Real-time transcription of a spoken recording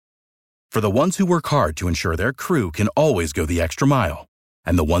For the ones who work hard to ensure their crew can always go the extra mile,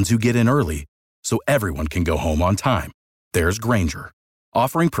 and the ones who get in early so everyone can go home on time, there's Grainger,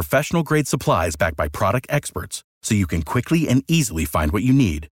 offering professional-grade supplies backed by product experts so you can quickly and easily find what you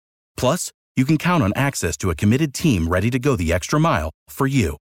need. Plus, you can count on access to a committed team ready to go the extra mile for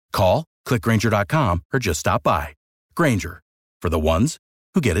you. Call, click Grainger.com, or just stop by. Grainger, for the ones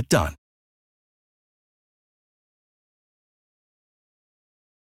who get it done.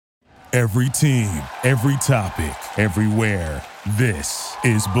 Every team, every topic, everywhere. This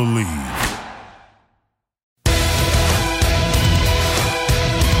is Believe.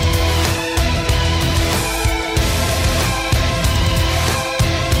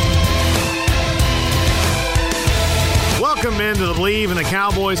 Welcome into the Believe in the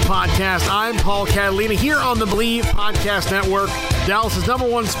Cowboys podcast. I'm Paul Catalina here on the Believe Podcast Network, Dallas's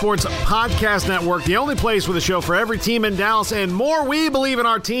 #1 sports podcast network, the only place with a show for every team in Dallas and more. We believe in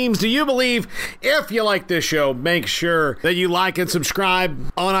our teams. Do you believe? If you like this show, make sure that you like and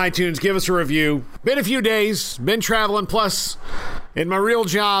subscribe on iTunes. Give us a review. Been a few days, been traveling, plus in my real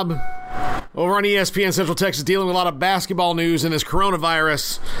job over on ESPN Central Texas, dealing with a lot of basketball news and this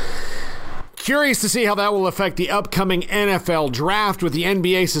coronavirus. Curious to see how that will affect the upcoming NFL draft, with the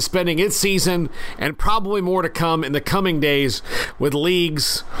NBA suspending its season and probably more to come in the coming days with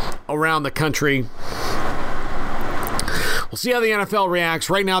leagues around the country. We'll see how the NFL reacts.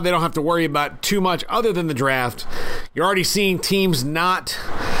 Right now, they don't have to worry about too much other than the draft. You're already seeing teams not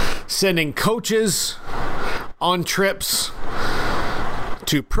sending coaches on trips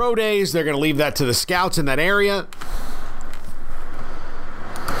to pro days. They're going to leave that to the scouts in that area.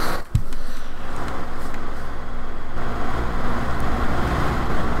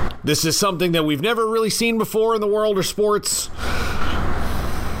 This is something that we've never really seen before in the world of sports.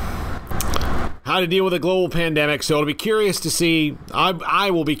 How to deal with a global pandemic. So it'll be curious to see.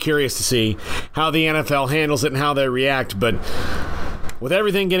 I will be curious to see how the NFL handles it and how they react. But with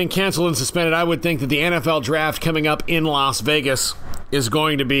everything getting canceled and suspended, I would think that the NFL draft coming up in Las Vegas is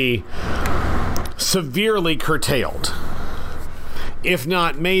going to be severely curtailed. If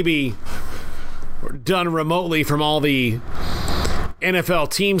not, maybe done remotely from all the NFL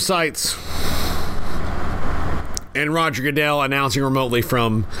team sites, and Roger Goodell announcing remotely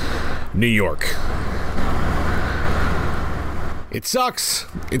from New York. It sucks.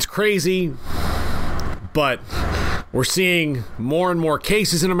 It's crazy. But we're seeing more and more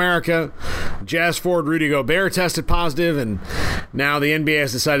cases in America. Jazz forward Rudy Gobert tested positive, and now the NBA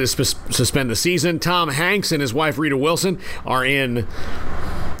has decided to suspend the season. Tom Hanks and his wife Rita Wilson are in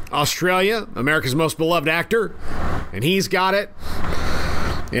Australia, America's most beloved actor, and he's got it.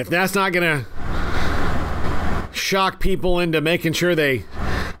 If that's not going to shock people into making sure they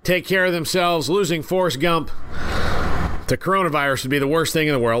take care of themselves, losing Forrest Gump to coronavirus would be the worst thing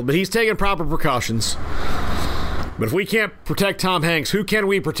in the world. But he's taking proper precautions. But if we can't protect Tom Hanks, who can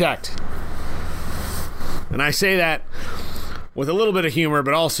we protect? And I say that with a little bit of humor,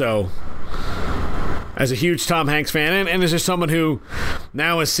 but also as a huge Tom Hanks fan, and as just someone who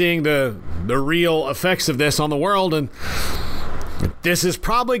now is seeing the real effects of this on the world. And this is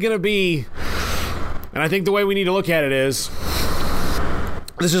probably going to be, and I think the way we need to look at it is,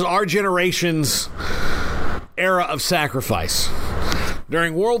 this is our generation's era of sacrifice.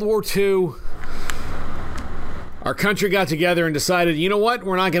 During World War II, our country got together and decided, you know what,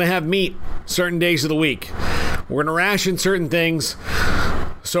 we're not going to have meat certain days of the week. We're going to ration certain things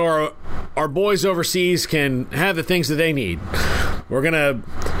so our boys overseas can have the things that they need. We're going to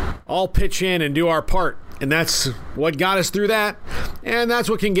all pitch in and do our part. And that's what got us through that. And that's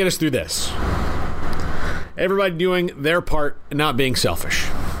what can get us through this. Everybody doing their part and not being selfish.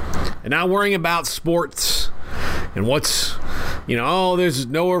 And not worrying about sports and what's, there's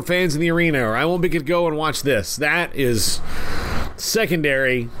no more fans in the arena, or I won't be able to go and watch this. That is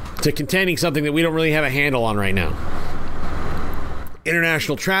secondary to containing something that we don't really have a handle on right now.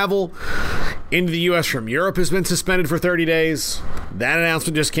 International travel into the U.S. from Europe has been suspended for 30 days. That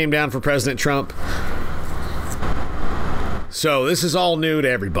announcement just came down from President Trump. So this is all new to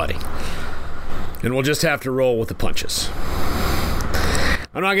everybody. And we'll just have to roll with the punches.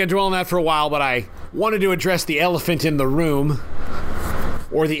 I'm not going to dwell on that for a while, but I wanted to address the elephant in the room,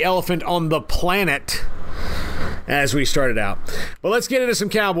 or the elephant on the planet, as we started out. But let's get into some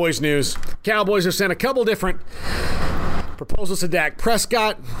Cowboys news. Cowboys have sent a couple different proposals to Dak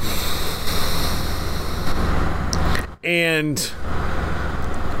Prescott. And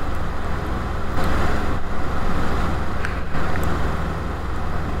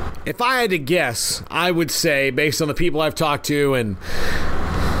if I had to guess, I would say, based on the people I've talked to and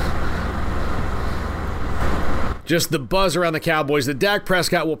just the buzz around the Cowboys that Dak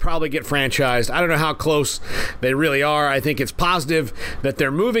Prescott will probably get franchised. I don't know how close they really are. I think it's positive that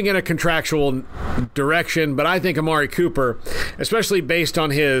they're moving in a contractual direction, but I think Amari Cooper, especially based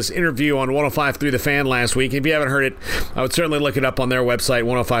on his interview on 105.3 The Fan last week, if you haven't heard it, I would certainly look it up on their website,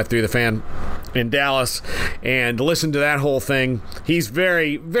 105.3 The Fan in Dallas, and listen to that whole thing. He's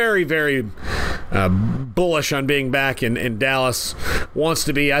very, very, very bullish on being back in Dallas. Wants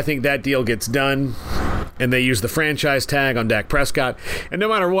to be. I think that deal gets done, and they use the franchise tag on Dak Prescott. And no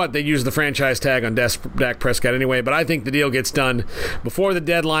matter what, they use the franchise tag on Dak Prescott anyway. But I think the deal gets done before the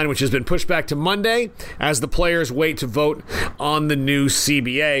deadline, which has been pushed back to Monday as the players wait to vote on the new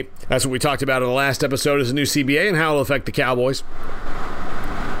CBA. That's what we talked about in the last episode, is the new CBA and how it'll affect the Cowboys.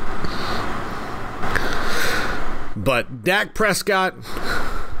 But Dak Prescott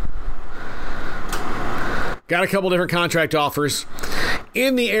got a couple different contract offers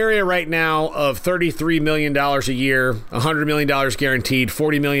in the area right now of $33 million a year, $100 million guaranteed,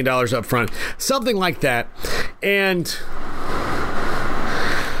 $40 million up front, something like that. And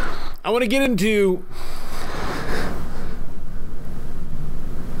I want to get into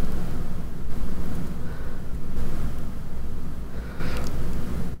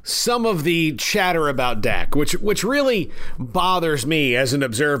some of the chatter about Dak, which really bothers me as an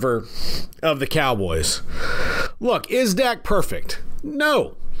observer of the Cowboys. Look, is Dak perfect?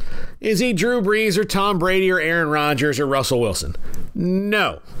 No. Is he Drew Brees or Tom Brady or Aaron Rodgers or Russell Wilson?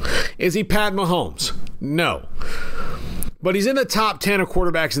 No. Is he Pat Mahomes? No. But he's in the top 10 of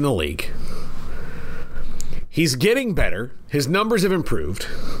quarterbacks in the league. He's getting better. His numbers have improved.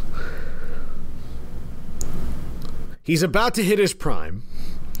 He's about to hit his prime.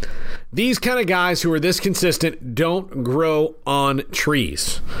 These kind of guys who are this consistent don't grow on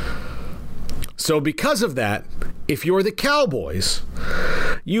trees. So because of that, if you're the Cowboys,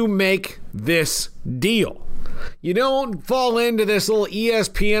 you make this deal. You don't fall into this little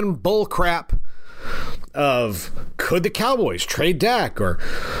ESPN bullcrap of, could the Cowboys trade Dak? Or,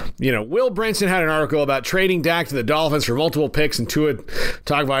 Will Brinson had an article about trading Dak to the Dolphins for multiple picks and Tua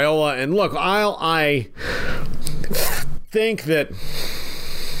Tagovailoa. And look, I think that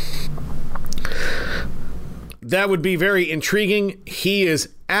would be very intriguing. He is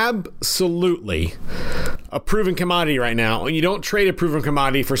absolutely a proven commodity right now, and you don't trade a proven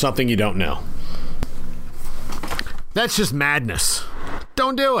commodity for something you don't know. That's just madness.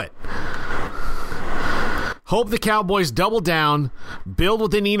 Don't do it. Hope the Cowboys double down, build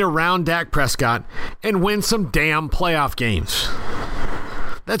what they need around Dak Prescott, and win some damn playoff games.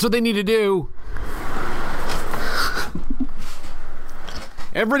 That's what they need to do.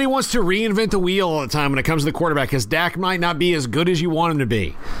 Everybody wants to reinvent the wheel all the time when it comes to the quarterback, because Dak might not be as good as you want him to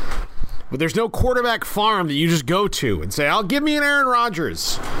be. But there's no quarterback farm that you just go to and say, "I'll give me an Aaron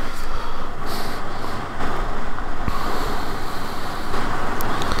Rodgers."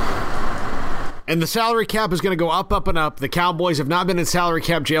 And the salary cap is going to go up, up, and up. The Cowboys have not been in salary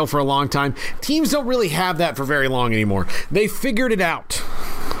cap jail for a long time. Teams don't really have that for very long anymore. They figured it out.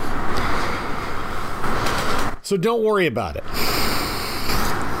 So don't worry about it.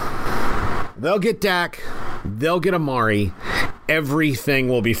 They'll get Dak. They'll get Amari. Everything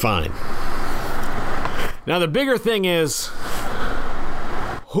will be fine. Now, the bigger thing is,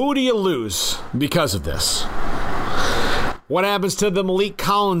 who do you lose because of this? What happens to the Malik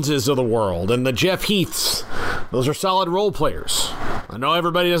Collinses of the world and the Jeff Heaths? Those are solid role players. I know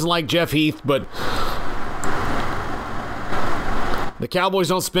everybody doesn't like Jeff Heath, but the Cowboys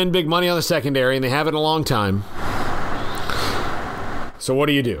don't spend big money on the secondary, and they haven't in a long time. So what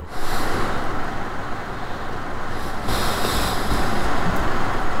do you do?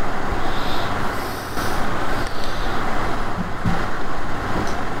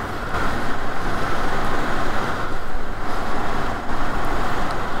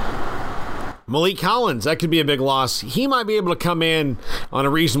 Malik Collins, that could be a big loss. He might be able to come in on a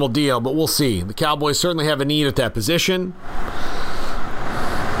reasonable deal, but we'll see. The Cowboys certainly have a need at that position.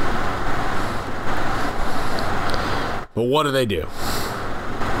 But what do they do?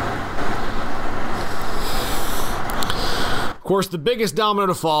 Of course, the biggest domino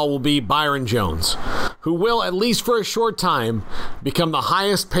to fall will be Byron Jones, who will, at least for a short time, become the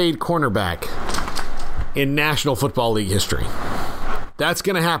highest paid cornerback in National Football League history. That's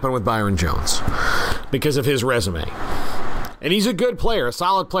going to happen with Byron Jones because of his resume. And he's a good player, a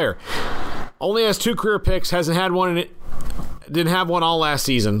solid player. Only has 2 career picks, hasn't had one in it, didn't have one all last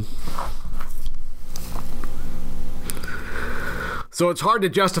season. So it's hard to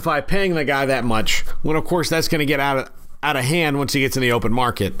justify paying the guy that much when, of course, that's going to get out of hand once he gets in the open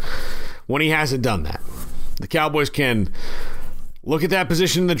market, when he hasn't done that. The Cowboys can look at that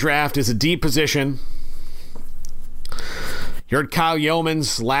position in the draft as a deep position. You heard Kyle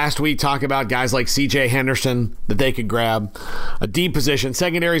Yeomans last week talk about guys like C.J. Henderson that they could grab. A deep position.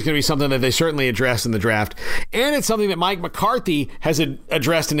 Secondary is going to be something that they certainly addressed in the draft. And it's something that Mike McCarthy has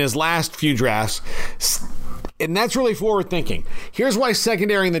addressed in his last few drafts. And that's really forward thinking. Here's why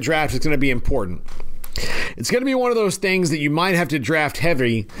secondary in the draft is going to be important. It's going to be one of those things that you might have to draft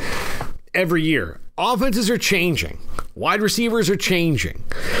heavy every year. Offenses are changing. Wide receivers are changing.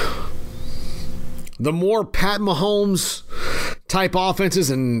 The more Pat Mahomes type offenses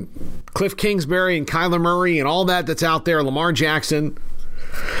and Cliff Kingsbury and Kyler Murray and all that's out there, Lamar Jackson,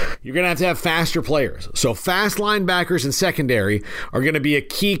 you're going to have faster players. So fast linebackers and secondary are going to be a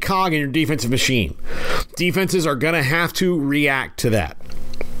key cog in your defensive machine. Defenses are going to have to react to that.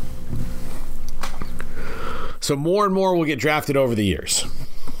 So more and more will get drafted over the years.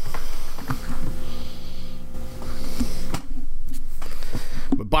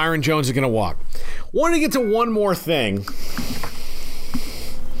 But Byron Jones is going to walk. Wanted to get to one more thing.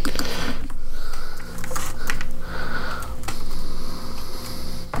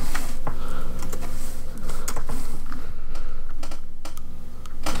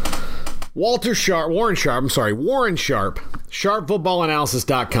 Warren Sharp,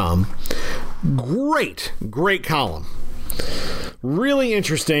 sharpfootballanalysis.com. Great column. Really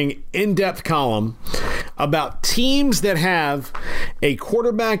interesting, in-depth column about teams that have a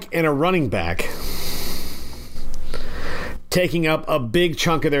quarterback and a running back taking up a big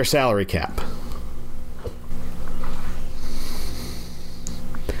chunk of their salary cap.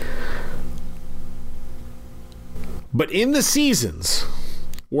 But in the seasons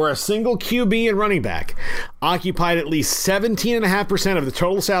where a single QB and running back occupied at least 17.5% of the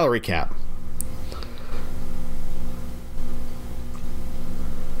total salary cap,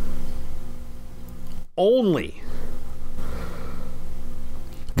 only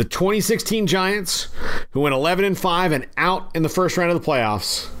the 2016 Giants, who went 11-5 and out in the first round of the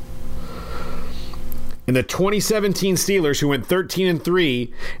playoffs, and the 2017 Steelers, who went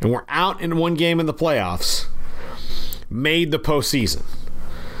 13-3 and were out in one game in the playoffs, made the postseason.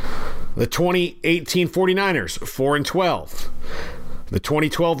 The 2018 49ers, 4-12. The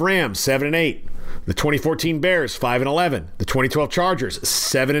 2012 Rams, 7-8. The 2014 Bears, 5-11. The 2012 Chargers,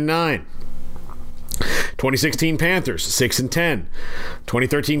 7-9. 2016 Panthers, 6-10.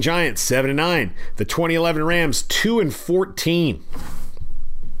 2013 Giants, 7-9. The 2011 Rams, 2-14.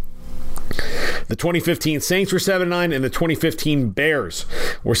 The 2015 Saints were 7-9, and the 2015 Bears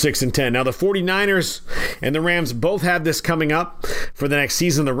were 6-10. Now, the 49ers and the Rams both have this coming up for the next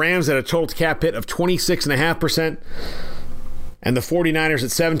season. The Rams at a total cap hit of 26.5%, and the 49ers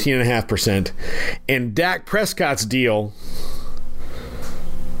at 17.5%. And Dak Prescott's deal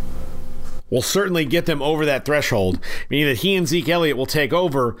will certainly get them over that threshold, meaning that he and Zeke Elliott will take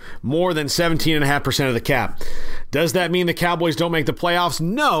over more than 17.5% of the cap. Does that mean the Cowboys don't make the playoffs?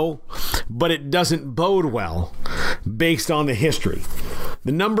 No, but it doesn't bode well based on the history.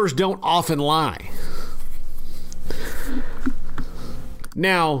 The numbers don't often lie.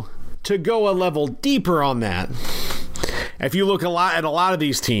 Now, to go a level deeper on that, if you look at a lot of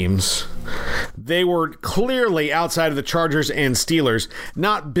these teams, they were clearly outside of the Chargers and Steelers,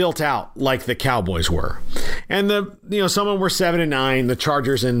 not built out like the Cowboys were. And some of them were 7-9, the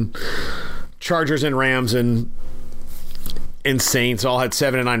Chargers and Rams and Saints all had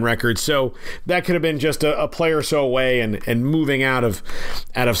 7-9 records. So that could have been just a player or so away and moving out of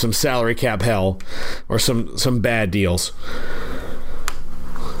some salary cap hell or some bad deals.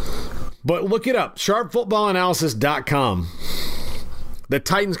 But look it up, sharpfootballanalysis.com. The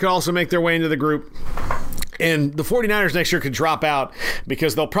Titans could also make their way into the group. And the 49ers next year could drop out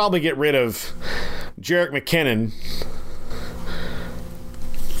because they'll probably get rid of Jerick McKinnon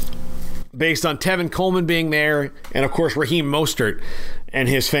based on Tevin Coleman being there and, of course, Raheem Mostert and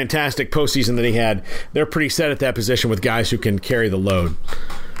his fantastic postseason that he had. They're pretty set at that position with guys who can carry the load.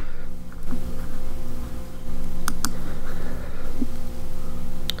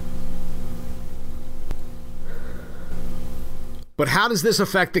 But how does this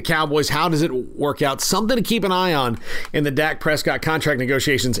affect the Cowboys? How does it work out? Something to keep an eye on in the Dak Prescott contract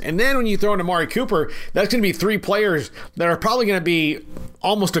negotiations. And then when you throw in Amari Cooper, that's going to be three players that are probably going to be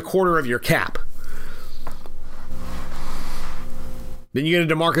almost a quarter of your cap. Then you get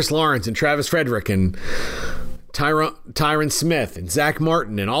into DeMarcus Lawrence and Travis Frederick and Tyron Smith and Zach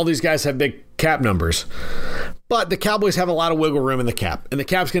Martin, and all these guys have big cap numbers. But the Cowboys have a lot of wiggle room in the cap, and the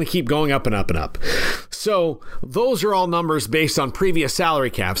cap's going to keep going up and up and up. So those are all numbers based on previous salary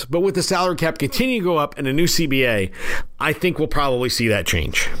caps. But with the salary cap continuing to go up and a new CBA, I think we'll probably see that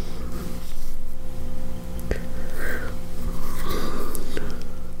change.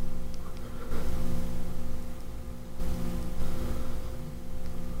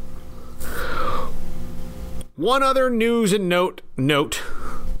 One other news and note.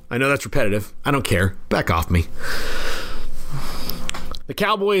 I know that's repetitive. I don't care. Back off me. The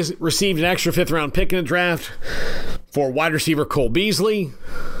Cowboys received an extra 5th-round pick in the draft for wide receiver Cole Beasley.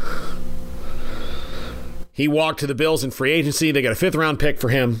 He walked to the Bills in free agency. They got a 5th-round pick for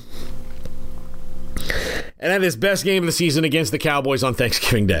him. And had his best game of the season against the Cowboys on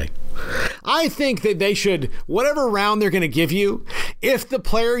Thanksgiving Day. I think that they should, whatever round they're going to give you, if the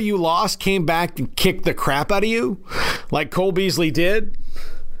player you lost came back and kicked the crap out of you, like Cole Beasley did,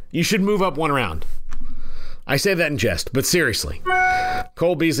 you should move up one round. I say that in jest, but seriously.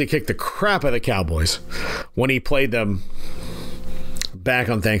 Cole Beasley kicked the crap out of the Cowboys when he played them back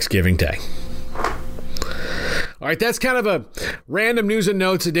on Thanksgiving Day. All right, that's kind of a random news and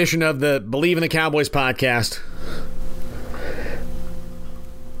notes edition of the Believe in the Cowboys podcast.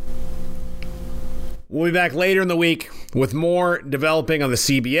 We'll be back later in the week with more developing on the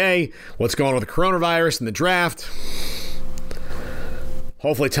CBA, what's going on with the coronavirus and the draft.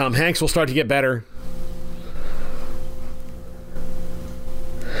 Hopefully Tom Hanks will start to get better.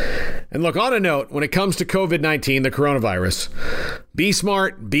 And look, on a note, when it comes to COVID-19, the coronavirus, be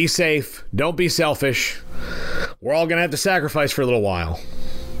smart, be safe, don't be selfish. We're all going to have to sacrifice for a little while.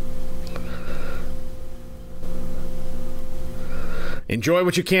 Enjoy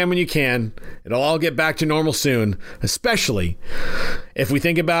what you can when you can. It'll all get back to normal soon, especially if we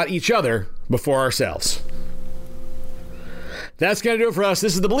think about each other before ourselves. That's going to do it for us.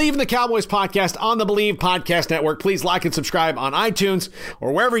 This is the Believe in the Cowboys podcast on the Believe Podcast Network. Please like and subscribe on iTunes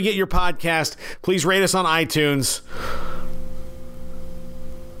or wherever you get your podcast. Please rate us on iTunes.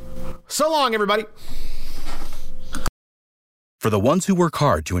 So long, everybody. For the ones who work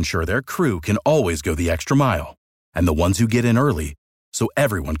hard to ensure their crew can always go the extra mile, and the ones who get in early so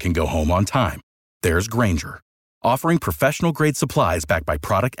everyone can go home on time, there's Grainger, offering professional-grade supplies backed by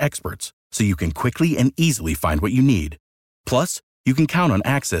product experts so you can quickly and easily find what you need. Plus, you can count on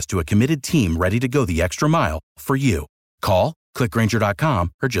access to a committed team ready to go the extra mile for you. Call, click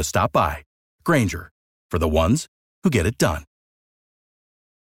Grainger.com, or just stop by. Grainger, for the ones who get it done.